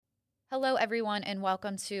Hello, everyone, and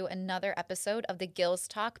welcome to another episode of the Gills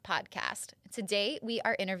Talk podcast. Today, we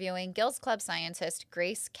are interviewing Gills Club scientist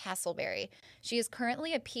Grace Castleberry. She is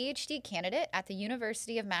currently a PhD candidate at the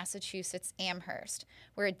University of Massachusetts Amherst,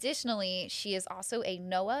 where additionally, she is also a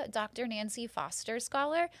NOAA Dr. Nancy Foster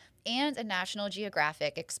Scholar and a National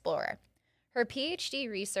Geographic Explorer. Her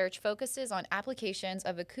PhD research focuses on applications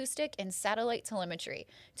of acoustic and satellite telemetry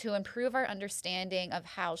to improve our understanding of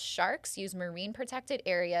how sharks use marine protected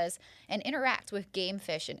areas and interact with game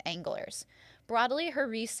fish and anglers. Broadly, her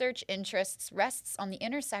research interests rests on the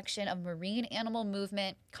intersection of marine animal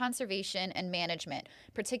movement, conservation, and management,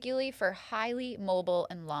 particularly for highly mobile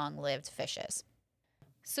and long-lived fishes.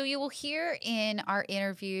 So you will hear in our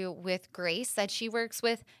interview with Grace that she works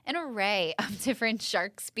with an array of different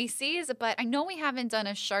shark species, but I know we haven't done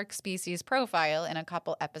a shark species profile in a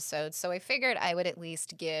couple episodes, so I figured I would at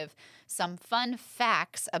least give some fun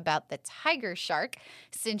facts about the tiger shark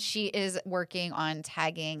since she is working on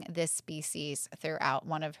tagging this species throughout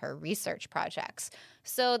one of her research projects.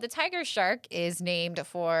 So the tiger shark is named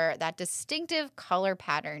for that distinctive color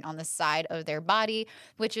pattern on the side of their body,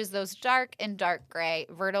 which is those dark and dark gray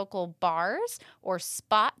vertical bars or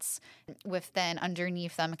spots with then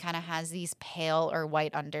underneath them kind of has these pale or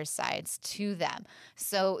white undersides to them.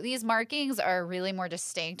 So these markings are really more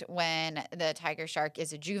distinct when the tiger shark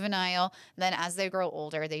is a juvenile. Then as they grow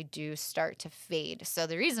older, they do start to fade. So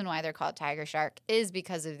the reason why they're called tiger shark is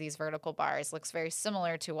because of these vertical bars. Looks very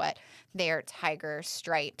similar to what their tiger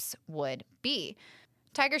stripes would be.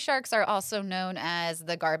 Tiger sharks are also known as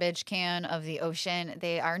the garbage can of the ocean.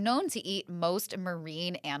 They are known to eat most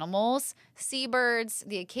marine animals, seabirds,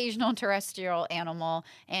 the occasional terrestrial animal,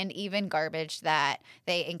 and even garbage that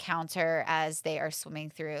they encounter as they are swimming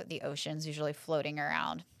through the oceans, usually floating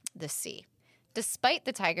around the sea. Despite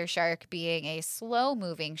the tiger shark being a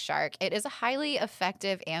slow-moving shark, it is a highly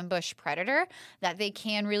effective ambush predator that they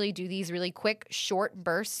can really do these really quick, short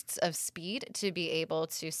bursts of speed to be able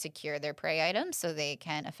to secure their prey items so they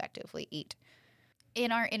can effectively eat.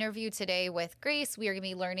 In our interview today with Grace, we are going to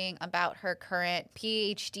be learning about her current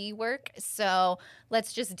PhD work. So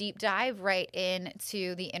let's just deep dive right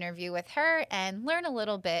into the interview with her and learn a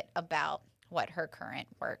little bit about what her current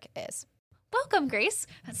work is. Welcome, Grace.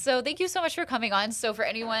 So thank you so much for coming on. So for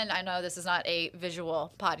anyone, I know this is not a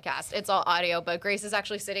visual podcast. It's all audio, but Grace is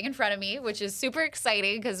actually sitting in front of me, which is super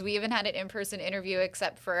exciting because we haven't had an in-person interview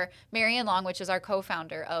except for Marianne Long, which is our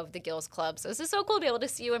co-founder of the Gills Club. So this is so cool to be able to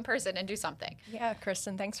see you in person and do something. Yeah,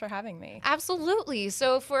 Kristen, thanks for having me. Absolutely.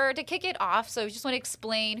 So to kick it off, so I just want to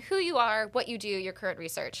explain who you are, what you do, your current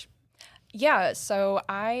research. Yeah, so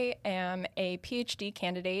I am a PhD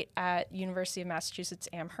candidate at University of Massachusetts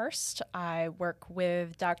Amherst. I work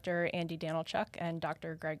with Dr. Andy Danilchuk and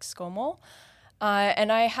Dr. Greg Skomel.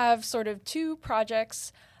 And I have sort of two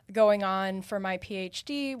projects going on for my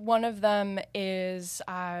PhD. One of them is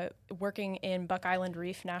working in Buck Island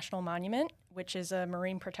Reef National Monument, which is a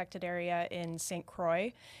marine protected area in St.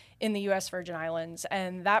 Croix in the U.S. Virgin Islands.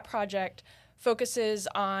 And that project focuses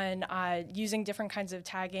on using different kinds of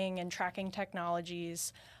tagging and tracking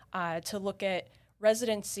technologies to look at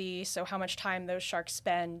residency, so how much time those sharks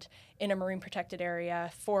spend in a marine protected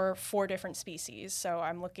area for 4 different species. So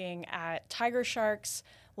I'm looking at tiger sharks,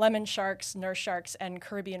 lemon sharks, nurse sharks, and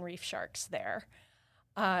Caribbean reef sharks there.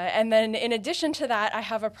 And then in addition to that, I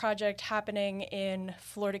have a project happening in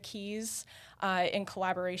Florida Keys in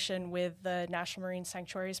collaboration with the National Marine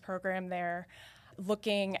Sanctuaries program there,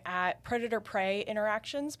 looking at predator-prey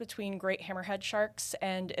interactions between great hammerhead sharks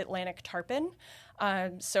and Atlantic tarpon.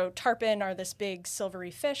 So tarpon are this big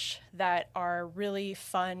silvery fish that are really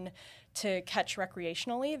fun to catch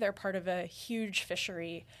recreationally. They're part of a huge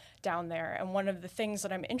fishery down there. And one of the things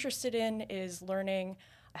that I'm interested in is learning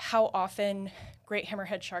how often great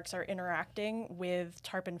hammerhead sharks are interacting with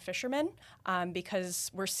tarpon fishermen,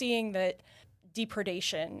 because we're seeing that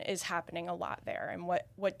depredation is happening a lot there. And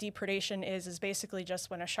what depredation is basically just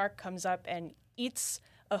when a shark comes up and eats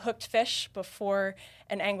a hooked fish before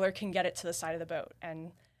an angler can get it to the side of the boat.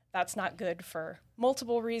 And that's not good for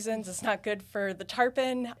multiple reasons. It's not good for the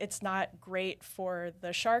tarpon. It's not great for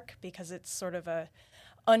the shark because it's sort of a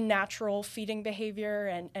unnatural feeding behavior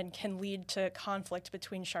and can lead to conflict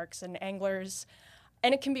between sharks and anglers.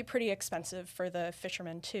 And it can be pretty expensive for the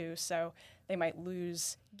fishermen too. So they might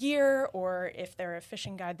lose gear, or if they're a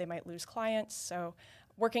fishing guide, they might lose clients. So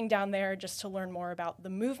working down there just to learn more about the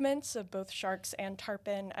movements of both sharks and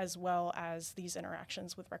tarpon, as well as these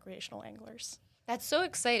interactions with recreational anglers. That's so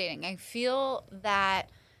exciting. I feel that,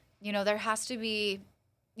 there has to be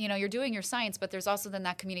you're doing your science, but there's also then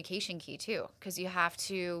that communication key too, because you have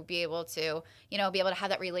to be able to, be able to have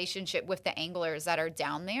that relationship with the anglers that are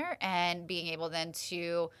down there, and being able then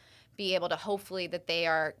to be able to hopefully that they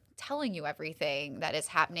are telling you everything that is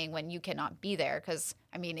happening when you cannot be there. Because,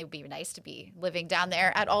 I mean, it would be nice to be living down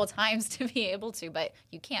there at all times to be able to, but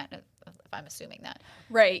you can't, if I'm assuming that.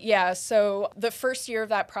 Right, yeah. So the first year of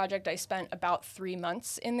that project, I spent about 3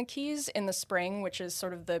 months in the Keys in the spring, which is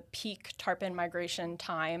sort of the peak tarpon migration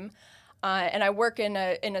time. And I work in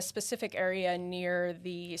a specific area near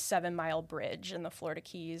the 7 Mile Bridge in the Florida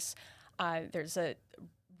Keys. There's a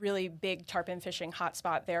really big tarpon fishing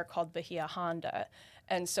hotspot there called Bahia Honda.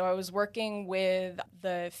 And so I was working with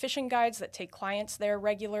the fishing guides that take clients there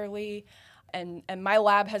regularly. And my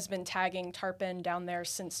lab has been tagging tarpon down there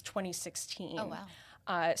since 2016. Oh,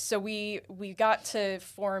 wow. So we got to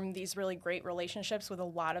form these really great relationships with a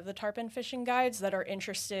lot of the tarpon fishing guides that are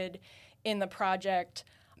interested in the project,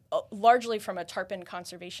 largely from a tarpon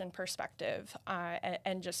conservation perspective,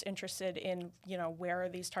 and just interested in, where are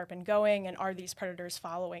these tarpon going and are these predators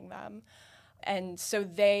following them? And so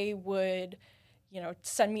they would,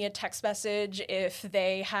 send me a text message if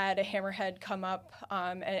they had a hammerhead come up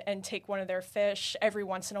and take one of their fish. Every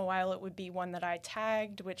once in a while, it would be one that I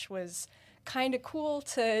tagged, which was kind of cool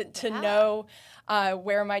to know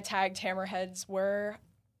where my tagged hammerheads were.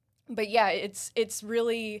 But yeah, it's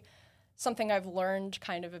really something I've learned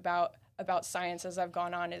kind of about science as I've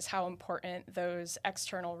gone on, is how important those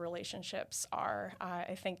external relationships are.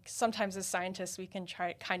 I think sometimes as scientists we can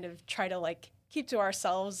try to like keep to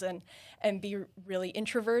ourselves and be really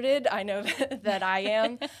introverted. I know that I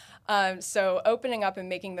am. So opening up and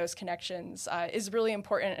making those connections is really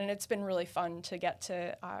important, and it's been really fun to get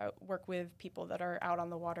to work with people that are out on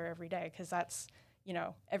the water every day, because that's,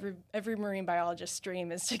 every marine biologist's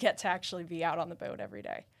dream is to get to actually be out on the boat every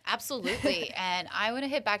day. Absolutely. And I want to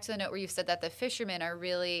hit back to the note where you said that the fishermen are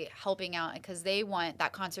really helping out because they want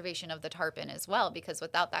that conservation of the tarpon as well, because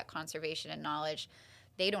without that conservation and knowledge,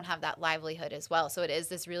 they don't have that livelihood as well. So it is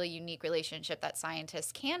this really unique relationship that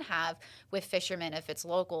scientists can have with fishermen, if it's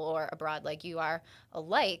local or abroad like you are,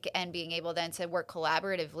 alike, and being able then to work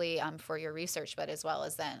collaboratively for your research, but as well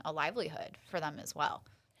as then a livelihood for them as well.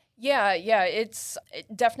 Yeah, it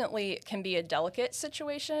definitely can be a delicate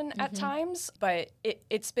situation at times, but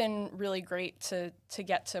it's been really great to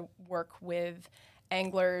get to work with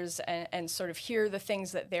anglers and sort of hear the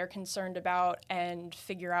things that they're concerned about and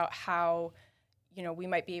figure out how, we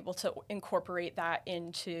might be able to incorporate that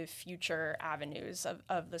into future avenues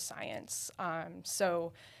of the science.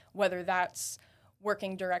 So whether that's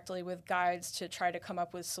working directly with guides to try to come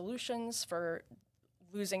up with solutions for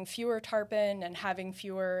losing fewer tarpon and having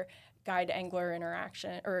fewer guide angler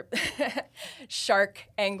interaction or shark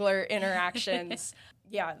angler interactions.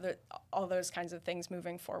 Yeah, all those kinds of things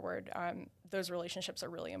moving forward. Those relationships are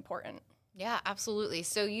really important. Yeah, absolutely.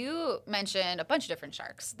 So you mentioned a bunch of different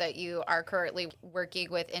sharks that you are currently working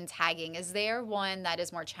with in tagging. Is there one that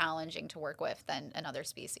is more challenging to work with than another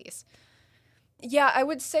species? Yeah, I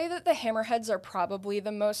would say that the hammerheads are probably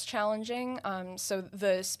the most challenging. So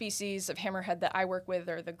the species of hammerhead that I work with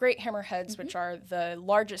are the great hammerheads, which are the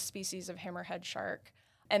largest species of hammerhead shark.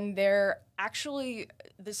 And they're actually,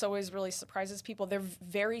 this always really surprises people, they're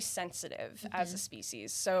very sensitive as a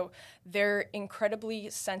species. So they're incredibly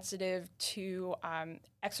sensitive to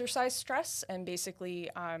exercise stress and basically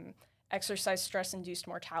exercise stress-induced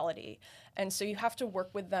mortality. And so you have to work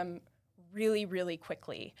with them really, really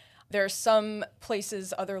quickly. There are some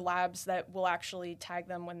places, other labs, that will actually tag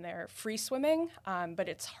them when they're free swimming, but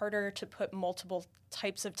it's harder to put multiple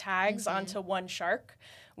types of tags onto one shark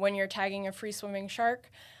when you're tagging a free swimming shark.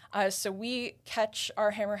 So we catch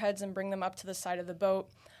our hammerheads and bring them up to the side of the boat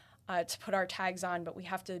to put our tags on, but we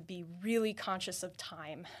have to be really conscious of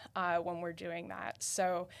time when we're doing that.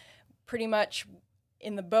 So pretty much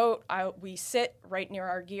in the boat, we sit right near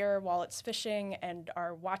our gear while it's fishing and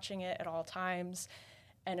are watching it at all times.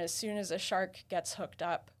 And as soon as a shark gets hooked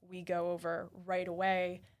up, we go over right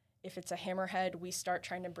away. If it's a hammerhead, we start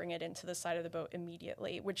trying to bring it into the side of the boat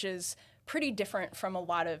immediately, which is pretty different from a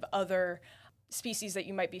lot of other species that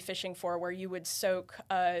you might be fishing for, where you would soak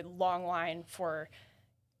a long line for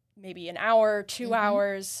maybe an hour, 2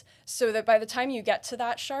 hours, so that by the time you get to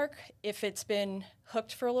that shark, if it's been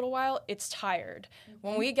hooked for a little while, it's tired.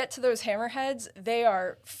 When we get to those hammerheads, they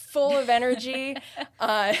are full of energy.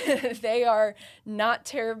 They are not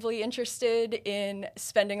terribly interested in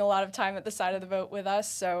spending a lot of time at the side of the boat with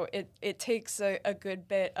us, so it takes a good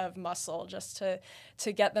bit of muscle just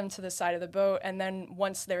to get them to the side of the boat. And then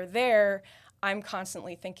once they're there, I'm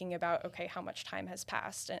constantly thinking about, okay, how much time has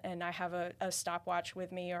passed? And I have a stopwatch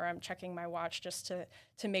with me, or I'm checking my watch just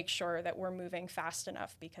to make sure that we're moving fast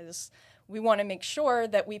enough, because we want to make sure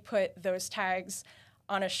that we put those tags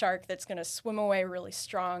on a shark that's going to swim away really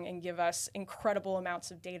strong and give us incredible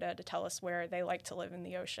amounts of data to tell us where they like to live in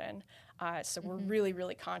the ocean. So we're really,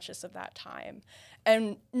 really conscious of that time.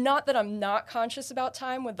 And not that I'm not conscious about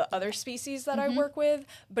time with the other species that I work with,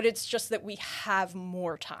 but it's just that we have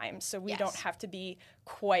more time. So we don't have to be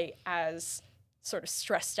quite as sort of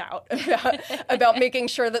stressed out about making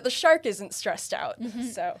sure that the shark isn't stressed out.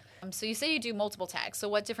 So you say you do multiple tags. So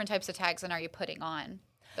what different types of tags then are you putting on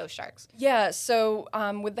those sharks? Yeah, so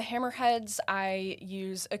with the hammerheads, I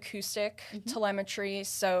use acoustic telemetry.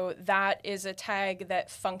 So that is a tag that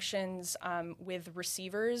functions with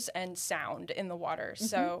receivers and sound in the water.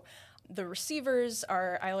 So the receivers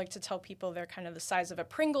are, I like to tell people, they're kind of the size of a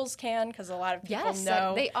Pringles can, because a lot of people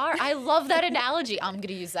know. They are. I love that analogy. I'm going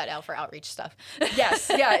to use that now for outreach stuff. Yes,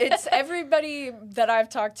 yeah, it's everybody that I've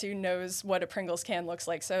talked to knows what a Pringles can looks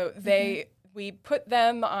like. So we put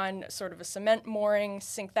them on sort of a cement mooring,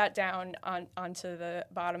 sink that down onto the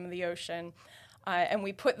bottom of the ocean, and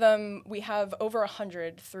we have over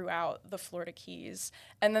 100 throughout the Florida Keys.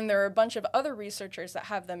 And then there are a bunch of other researchers that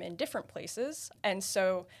have them in different places. And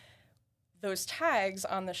so those tags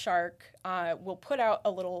on the shark will put out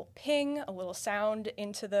a little ping, a little sound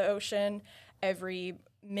into the ocean every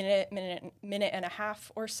minute and a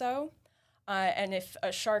half or so. And if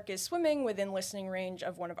a shark is swimming within listening range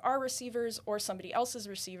of one of our receivers or somebody else's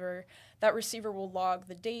receiver, that receiver will log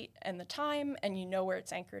the date and the time, and you know where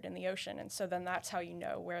it's anchored in the ocean. And so then that's how you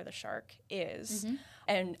know where the shark is.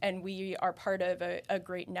 And we are part of a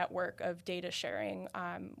great network of data sharing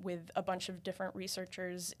with a bunch of different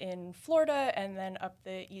researchers in Florida and then up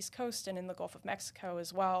the East Coast and in the Gulf of Mexico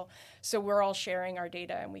as well. So we're all sharing our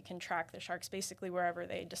data, and we can track the sharks basically wherever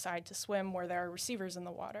they decide to swim, where there are receivers in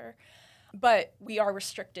the water. But we are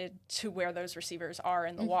restricted to where those receivers are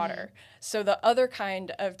in the water. So the other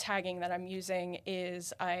kind of tagging that I'm using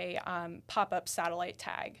is a pop-up satellite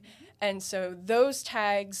tag. And so those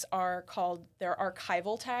tags they're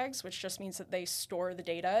archival tags, which just means that they store the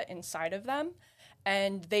data inside of them,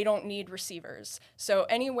 and they don't need receivers. So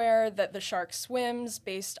anywhere that the shark swims,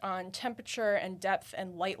 based on temperature and depth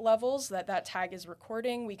and light levels that tag is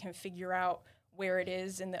recording, we can figure out where it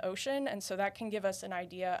is in the ocean. And so that can give us an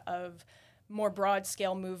idea of more broad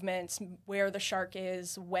scale movements, where the shark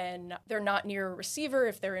is when they're not near a receiver,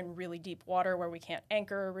 if they're in really deep water where we can't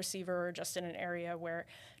anchor a receiver, or just in an area where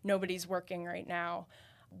nobody's working right now.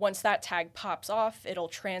 Once that tag pops off, it'll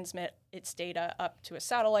transmit its data up to a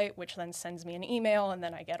satellite, which then sends me an email, and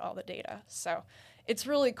then I get all the data. So it's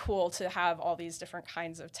really cool to have all these different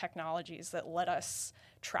kinds of technologies that let us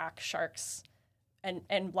track sharks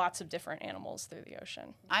and lots of different animals through the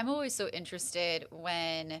ocean. I'm always so interested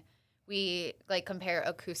when we compare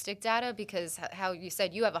acoustic data, because how you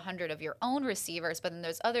said you have 100 of your own receivers, but then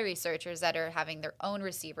there's other researchers that are having their own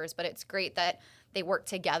receivers. But it's great that they work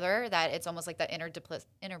together, that it's almost like that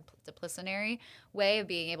interdisciplinary way of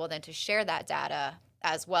being able then to share that data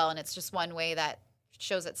as well. And it's just one way that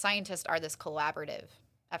shows that scientists are this collaborative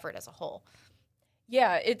effort as a whole.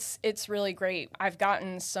 Yeah, it's really great. I've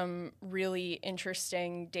gotten some really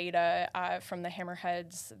interesting data from the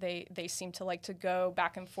hammerheads. They seem to like to go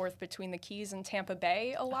back and forth between the Keys and Tampa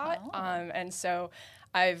Bay a lot. And so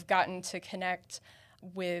I've gotten to connect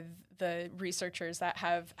with the researchers that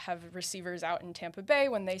have receivers out in Tampa Bay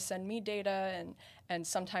when they send me data, and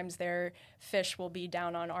sometimes their fish will be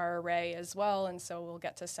down on our array as well, and so we'll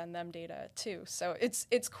get to send them data too. So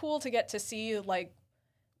it's cool to get to see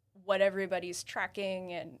what everybody's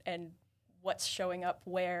tracking and what's showing up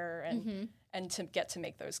where, and to get to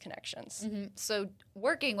make those connections. So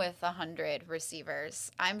working with 100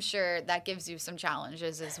 receivers, I'm sure that gives you some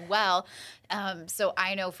challenges as well. So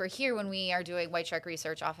I know for here, when we are doing white shark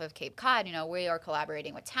research off of Cape Cod, we are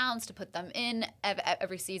collaborating with towns to put them in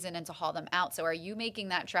every season and to haul them out. So are you making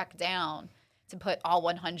that trek down to put all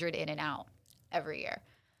 100 in and out every year?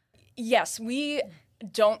 Yes, we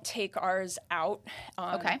don't take ours out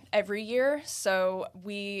every year. So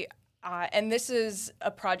we, and this is a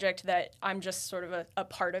project that I'm just sort of a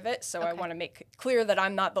part of it. So I want to make clear that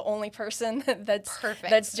I'm not the only person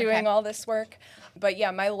that's doing all this work. But yeah,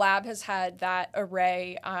 my lab has had that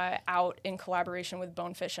array out in collaboration with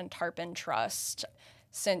Bonefish and Tarpon Trust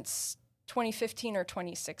since 2015 or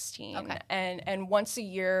 2016. And once a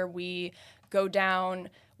year we go down,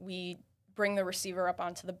 we bring the receiver up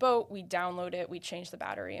onto the boat, we download it, we change the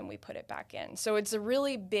battery, and we put it back in. So it's a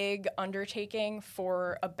really big undertaking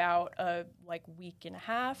for about a week and a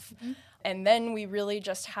half. And then we really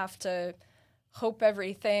just have to hope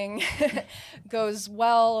everything goes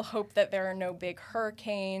well, hope that there are no big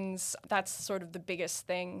hurricanes. That's sort of the biggest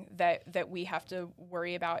thing that we have to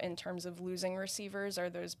worry about in terms of losing receivers are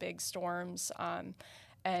those big storms.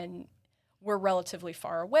 And we're relatively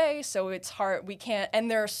far away, so it's hard. We can't, and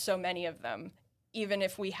there are so many of them. Even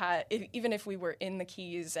if we were in the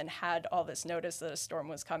Keys and had all this notice that a storm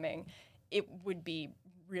was coming, it would be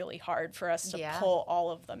really hard for us to pull all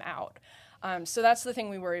of them out. So that's the thing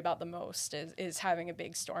we worry about the most is having a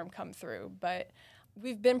big storm come through. But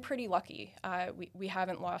we've been pretty lucky. We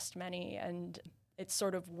haven't lost many, and it's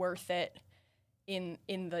sort of worth it in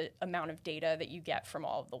the amount of data that you get from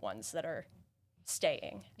all of the ones that are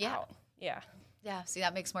staying out. Yeah. Yeah, see,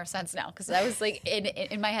 that makes more sense now because I was like,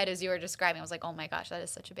 in my head as you were describing, I was like, oh my gosh, that is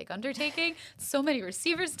such a big undertaking. So many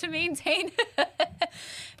receivers to maintain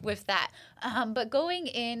with that. But going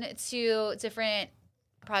into different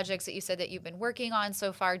projects that you said that you've been working on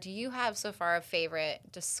so far, do you have so far a favorite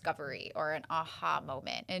discovery or an aha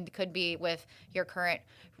moment? And it could be with your current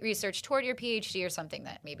research toward your PhD or something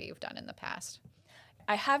that maybe you've done in the past.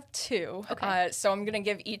 I have two, so I'm going to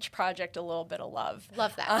give each project a little bit of love.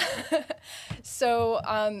 Love that. So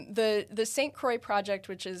the St. Croix project,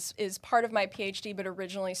 which is part of my PhD, but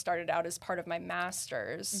originally started out as part of my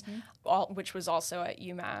master's, which was also at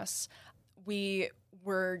UMass. We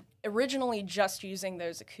were originally just using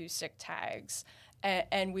those acoustic tags,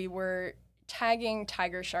 and we were tagging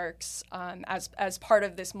tiger sharks as part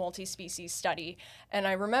of this multi-species study. And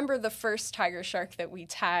I remember the first tiger shark that we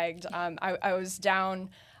tagged. I was down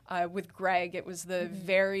with Greg. It was the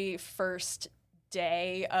very first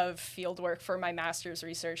day of field work for my master's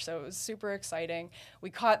research, so it was super exciting. We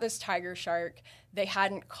caught this tiger shark. They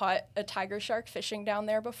hadn't caught a tiger shark fishing down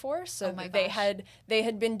there before, so they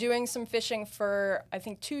had been doing some fishing for, I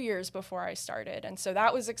think, 2 years before I started, and so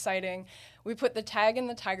that was exciting. We put the tag in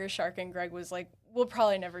the tiger shark, and Greg was like, we'll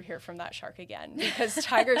probably never hear from that shark again, because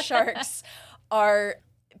tiger sharks are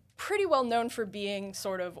pretty well known for being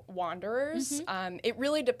sort of wanderers. It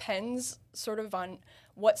really depends sort of on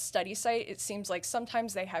what study site. It seems like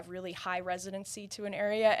sometimes they have really high residency to an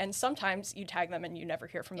area, and sometimes you tag them and you never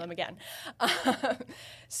hear from them again.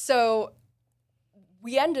 So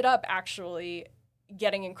we ended up actually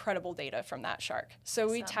getting incredible data from that shark.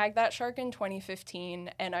 So we tagged that shark in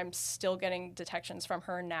 2015, and I'm still getting detections from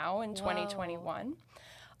her now in 2021.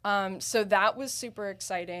 So that was super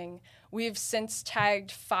exciting. We've since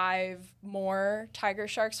tagged 5 more tiger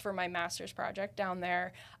sharks for my master's project down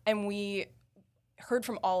there, and we heard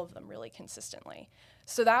from all of them really consistently.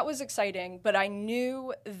 So that was exciting, but I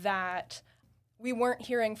knew that we weren't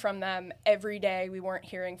hearing from them every day. We weren't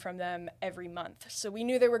hearing from them every month. So we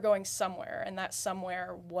knew they were going somewhere, and that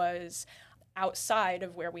somewhere was outside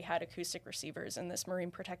of where we had acoustic receivers in this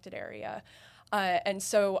marine protected area. And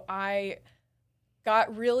so I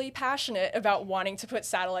got really passionate about wanting to put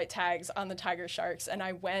satellite tags on the tiger sharks, and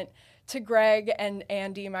I went to Greg and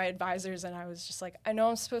Andy, my advisors, and I was just like, I know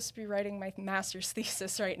I'm supposed to be writing my master's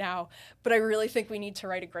thesis right now, but I really think we need to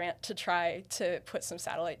write a grant to try to put some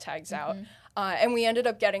satellite tags out. And we ended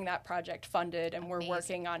up getting that project funded, and we're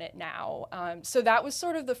working on it now. So that was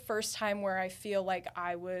sort of the first time where I feel like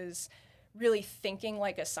I was really thinking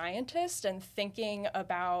like a scientist and thinking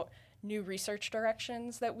about new research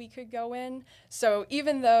directions that we could go in. So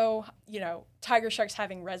even though, tiger sharks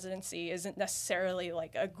having residency isn't necessarily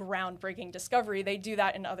like a groundbreaking discovery, they do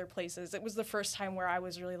that in other places. It was the first time where I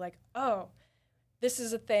was really like, oh, this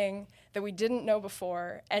is a thing that we didn't know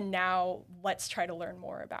before, and now let's try to learn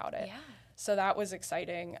more about it. Yeah. So that was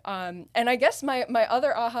exciting. And I guess my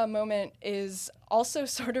other aha moment is also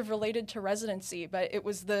sort of related to residency, but it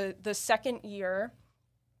was the second year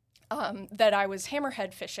that I was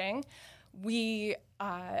hammerhead fishing. We,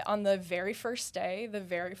 on the very first day, the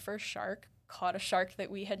very first shark, caught a shark that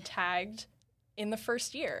we had tagged in the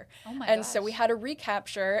first year. Oh my gosh. So we had a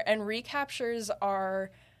recapture, and recaptures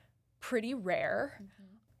are pretty rare.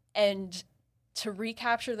 And to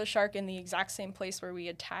recapture the shark in the exact same place where we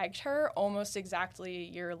had tagged her almost exactly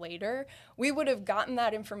a year later, we would have gotten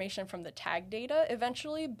that information from the tag data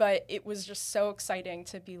eventually, but it was just so exciting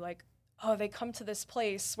to be like, oh, they come to this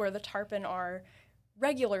place where the tarpon are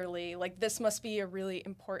regularly. Like, this must be a really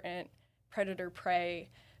important predator-prey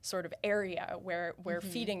sort of area where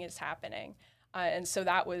feeding is happening. And so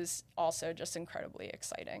that was also just incredibly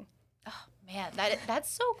exciting. Oh, man, that's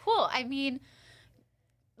so cool. I mean,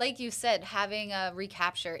 like you said, having a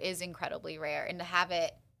recapture is incredibly rare. And to have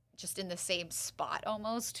it just in the same spot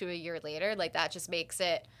almost to a year later, like, that just makes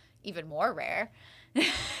it even more rare.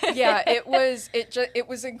 Yeah, it was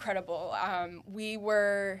incredible. We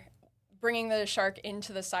were bringing the shark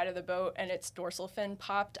into the side of the boat, and its dorsal fin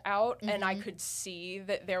popped out, and I could see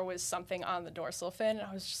that there was something on the dorsal fin. And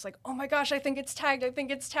I was just like, oh my gosh, I think it's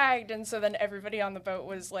tagged. And so then everybody on the boat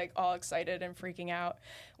was like all excited and freaking out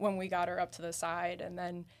when we got her up to the side, and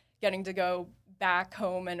then getting to go back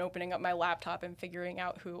home and opening up my laptop and figuring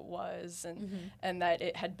out who it was, and that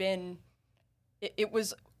it had been, it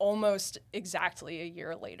was almost exactly a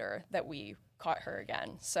year later that we caught her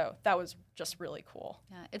again. So that was just really cool.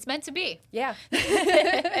 Yeah, it's meant to be. Yeah.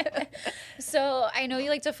 So I know you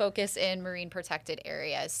like to focus in marine protected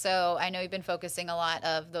areas. So I know you've been focusing a lot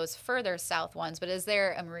of those further south ones, but is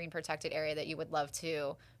there a marine protected area that you would love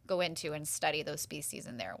to go into and study those species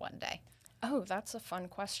in there one day? Oh, that's a fun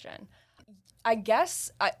question. I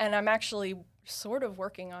guess, and I'm actually sort of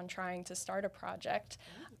working on trying to start a project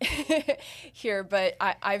here, but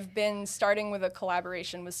I've been starting with a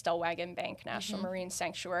collaboration with Stellwagen Bank National Marine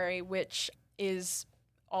Sanctuary, which is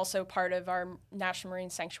also part of our National Marine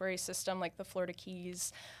Sanctuary system, like the Florida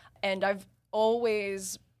Keys. And I've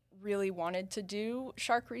always really wanted to do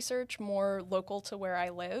shark research more local to where I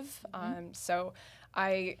live. So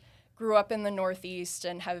I grew up in the Northeast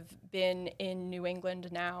and have been in New England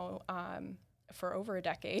now for over a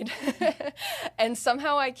decade. And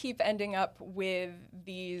somehow I keep ending up with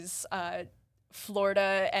these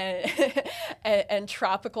Florida and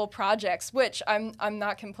tropical projects, which I'm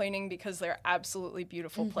not complaining because they're absolutely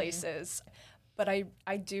beautiful places. But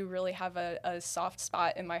I do really have a soft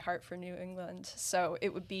spot in my heart for New England. So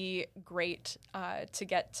it would be great to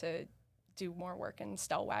get to do more work in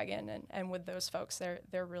Stellwagen and with those folks.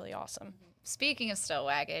 They're really awesome. Speaking of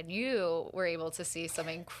Stellwagen, you were able to see some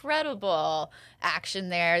incredible action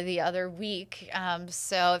there the other week.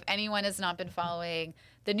 So if anyone has not been following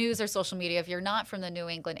the news or social media, if you're not from the New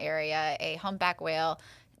England area, a humpback whale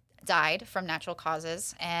died from natural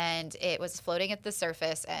causes, and it was floating at the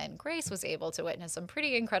surface, and Grace was able to witness some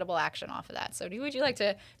pretty incredible action off of that. So would you like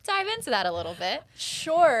to dive into that a little bit?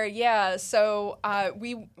 Sure, yeah. So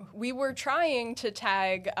we were trying to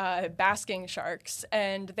tag basking sharks,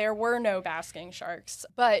 and there were no basking sharks.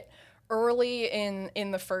 But early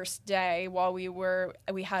in the first day, while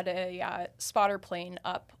we had a spotter plane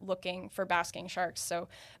up looking for basking sharks. So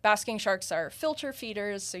basking sharks are filter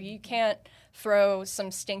feeders, so you can't throw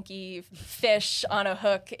some stinky fish on a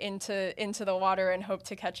hook into the water and hope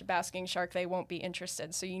to catch a basking shark. They won't be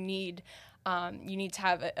interested. So you need to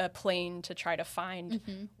have a plane to try to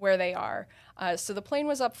find where they are. So the plane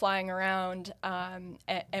was up flying around,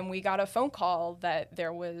 and we got a phone call that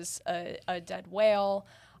there was a dead whale.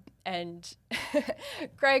 And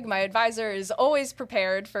Greg, my advisor, is always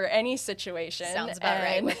prepared for any situation. Sounds about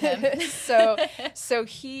right with him. So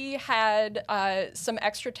he had some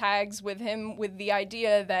extra tags with him with the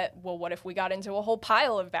idea that, well, what if we got into a whole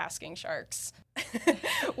pile of basking sharks?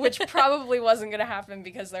 Which probably wasn't going to happen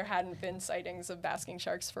because there hadn't been sightings of basking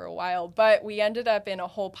sharks for a while. But we ended up in a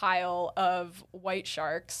whole pile of white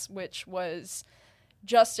sharks, which was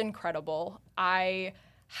just incredible. I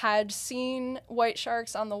had seen white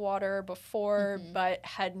sharks on the water before, but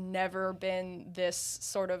had never been this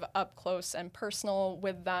sort of up close and personal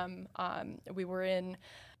with them. We were in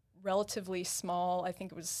relatively small, I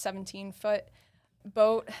think it was 17-foot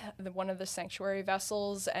boat, one of the sanctuary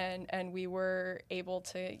vessels, and we were able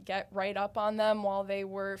to get right up on them while they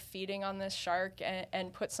were feeding on this shark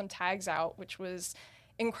and put some tags out, which was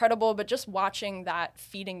incredible. But just watching that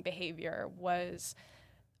feeding behavior was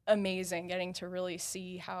amazing, getting to really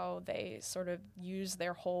see how they sort of use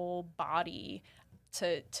their whole body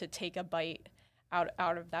to take a bite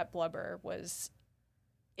out of that blubber was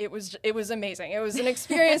amazing. It was an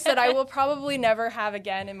experience that I will probably never have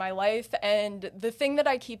again in my life. And the thing that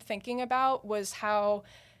I keep thinking about was how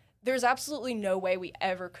there's absolutely no way we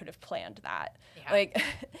ever could have planned that. Yeah. Like,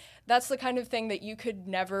 that's the kind of thing that you could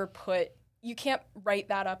never you can't write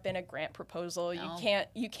that up in a grant proposal. No.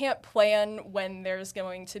 You can't plan when there's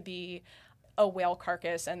going to be a whale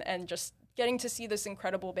carcass and just getting to see this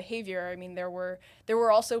incredible behavior. I mean, there were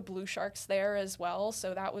also blue sharks there as well,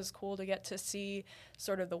 so that was cool to get to see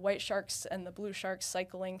sort of the white sharks and the blue sharks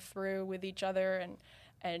cycling through with each other,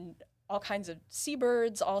 and all kinds of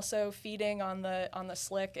seabirds also feeding on the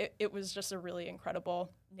slick. It was just a really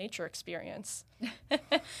incredible nature experience.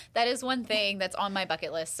 That is one thing that's on my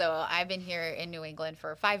bucket list. So I've been here in New England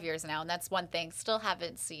for 5 years now, and that's one thing still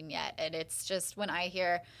haven't seen yet. And it's just when I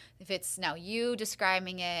hear, if it's now you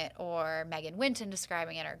describing it or Megan Winton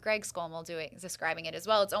describing it or Greg Skomel describing it as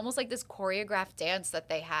well, it's almost like this choreographed dance that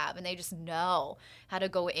they have, and they just know how to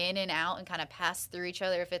go in and out and kind of pass through each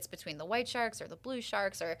other, if it's between the white sharks or the blue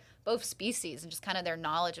sharks or both species, and just kind of their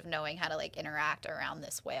knowledge of knowing how to like interact around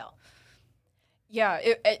this whale. Yeah,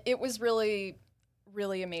 it was really,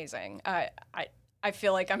 really amazing. I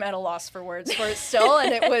feel like I'm at a loss for words for it still,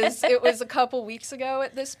 and it was a couple weeks ago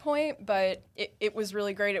at this point, but it was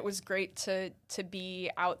really great. It was great to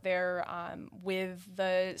be out there with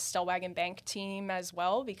the Stellwagen Bank team as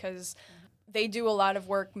well, because they do a lot of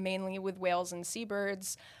work mainly with whales and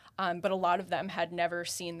seabirds, but a lot of them had never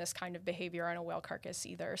seen this kind of behavior on a whale carcass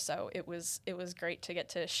either. So it was great to get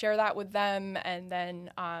to share that with them, and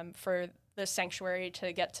then for the sanctuary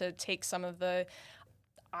to get to take some of the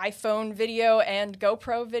iPhone video and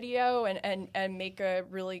GoPro video and make a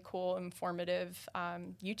really cool, informative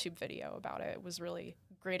YouTube video about it. It was really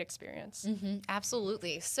great experience. Mm-hmm,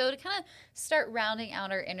 absolutely. So to kind of start rounding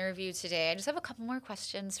out our interview today, I just have a couple more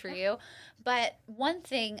questions for you. But one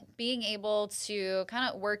thing, being able to kind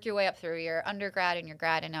of work your way up through your undergrad and your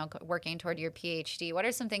grad and now working toward your PhD, what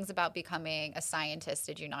are some things about becoming a scientist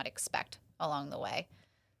did you not expect along the way?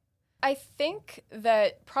 I think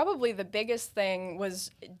that probably the biggest thing was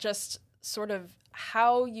just sort of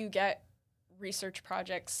how you get research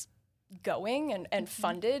projects going and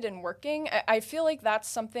funded and working. I feel like that's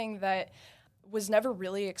something that was never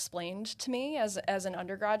really explained to me as an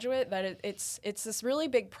undergraduate, that it's this really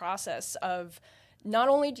big process of not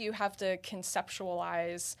only do you have to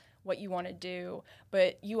conceptualize what you want to do,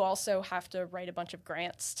 but you also have to write a bunch of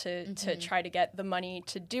grants to try to get the money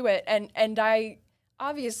to do it. And I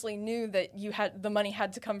obviously knew that the money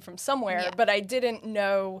had to come from somewhere, but I didn't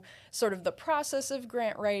know sort of the process of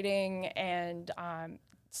grant writing, and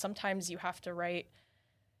sometimes you have to write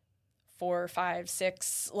 4, 5,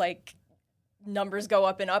 6, like numbers go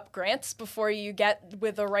up and up grants before you get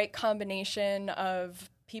with the right combination of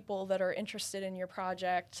people that are interested in your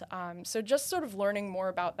project. So just sort of learning more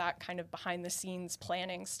about that kind of behind the scenes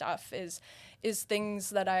planning stuff is things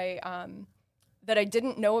that I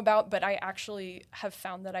didn't know about, but I actually have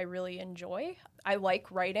found that I really enjoy. I like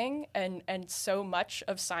writing, and so much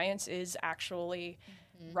of science is actually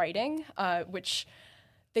writing, which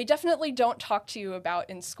they definitely don't talk to you about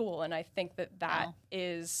in school. And I think that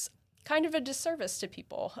is kind of a disservice to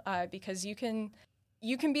people, because you can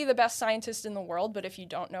be the best scientist in the world, but if you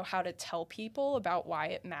don't know how to tell people about why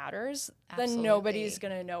it matters, then nobody's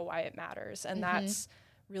going to know why it matters. And that's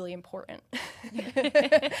really important.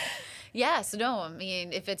 Yes, no, I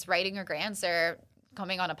mean, if it's writing or grants or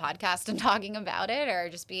coming on a podcast and talking about it, or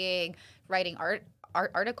just writing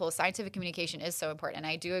articles, scientific communication is so important. And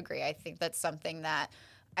I do agree. I think that's something that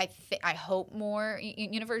I hope more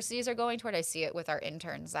universities are going toward. I see it with our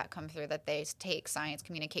interns that come through, that they take science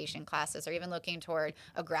communication classes, or even looking toward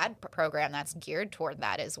a grad program that's geared toward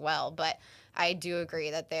that as well. But I do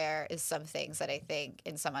agree that there is some things that I think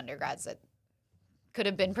in some undergrads that could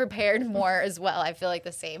have been prepared more as well. I feel like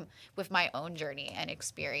the same with my own journey and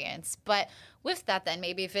experience. But with that, then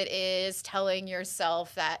maybe if it is telling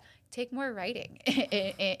yourself that take more writing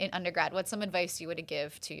in undergrad, what's some advice you would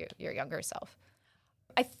give to your younger self?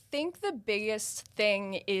 I think the biggest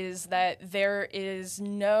thing is that there is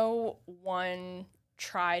no one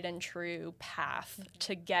tried and true path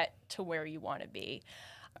to get to where you want to be.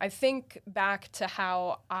 I think back to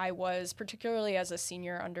how I was, particularly as a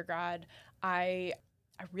senior undergrad, I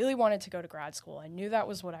really wanted to go to grad school. I knew that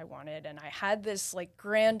was what I wanted, and I had this like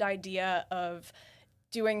grand idea of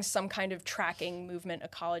doing some kind of tracking movement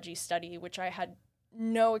ecology study, which I had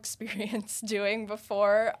no experience doing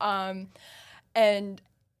before.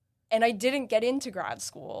 And I didn't get into grad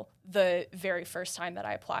school the very first time that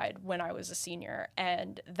I applied when I was a senior.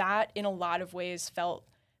 And that, in a lot of ways, felt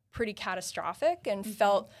pretty catastrophic and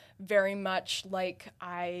felt very much like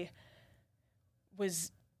I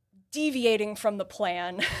was deviating from the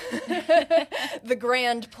plan, the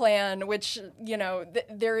grand plan, which, you know,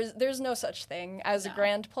 there's no such thing as a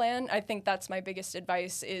grand plan. I think that's my biggest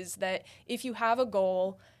advice, is that if you have a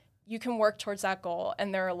goal, you can work towards that goal,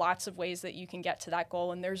 and there are lots of ways that you can get to that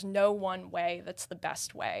goal, and there's no one way that's the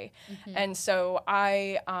best way. And so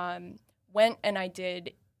I went and I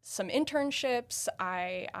did some internships.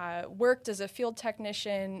 I worked as a field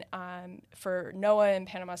technician for NOAA in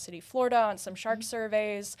Panama City, Florida, on some shark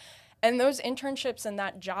surveys. And those internships and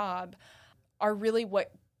that job are really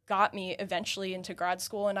what got me eventually into grad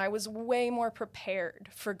school. And I was way more prepared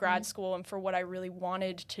for grad school and for what I really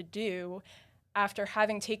wanted to do after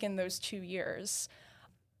having taken those 2 years,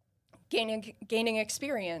 gaining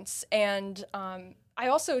experience. And I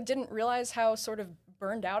also didn't realize how sort of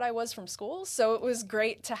burned out I was from school. So it was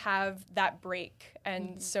great to have that break.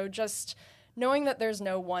 And so just knowing that there's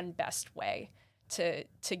no one best way to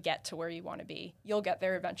get to where you want to be. You'll get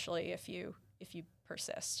there eventually if you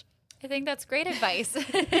persist. I think that's great advice.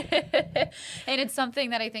 And it's something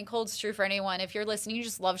that I think holds true for anyone. If you're listening, you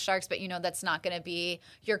just love sharks, but you know that's not going to be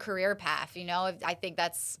your career path. You know, I think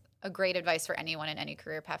that's a great advice for anyone in any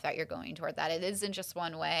career path that you're going toward, that it isn't just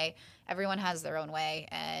one way. Everyone has their own way,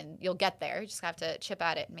 and you'll get there. You just have to chip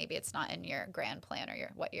at it. Maybe it's not in your grand plan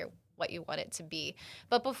or what you want it to be.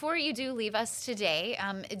 But before you do leave us today,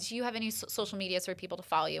 do you have any social medias for people to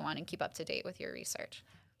follow you on and keep up to date with your research?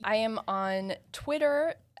 I am on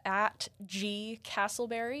Twitter at G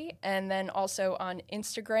Castleberry, and then also on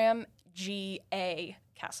Instagram, GA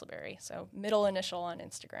Castleberry. So middle initial on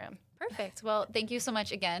Instagram. Perfect. Well, thank you so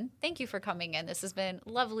much again. Thank you for coming in. This has been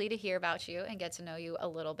lovely to hear about you and get to know you a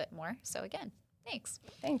little bit more. So again, thanks.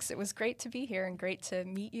 Thanks. It was great to be here and great to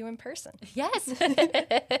meet you in person. Yes.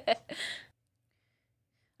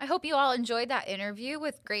 I hope you all enjoyed that interview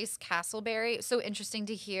with Grace Castleberry. So interesting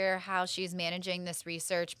to hear how she's managing this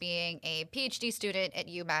research, being a PhD student at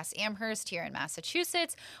UMass Amherst here in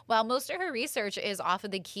Massachusetts, while most of her research is off of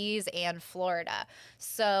the Keys and Florida.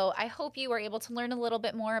 So I hope you were able to learn a little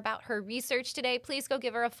bit more about her research today. Please go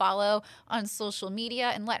give her a follow on social media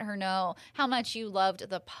and let her know how much you loved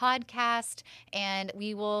the podcast. And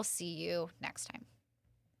we will see you next time.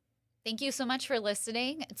 Thank you so much for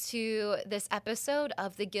listening to this episode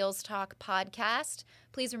of the Gills Talk podcast.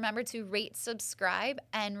 Please remember to rate, subscribe,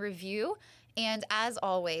 and review. And as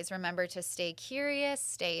always, remember to stay curious,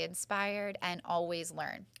 stay inspired, and always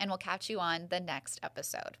learn. And we'll catch you on the next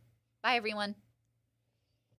episode. Bye, everyone.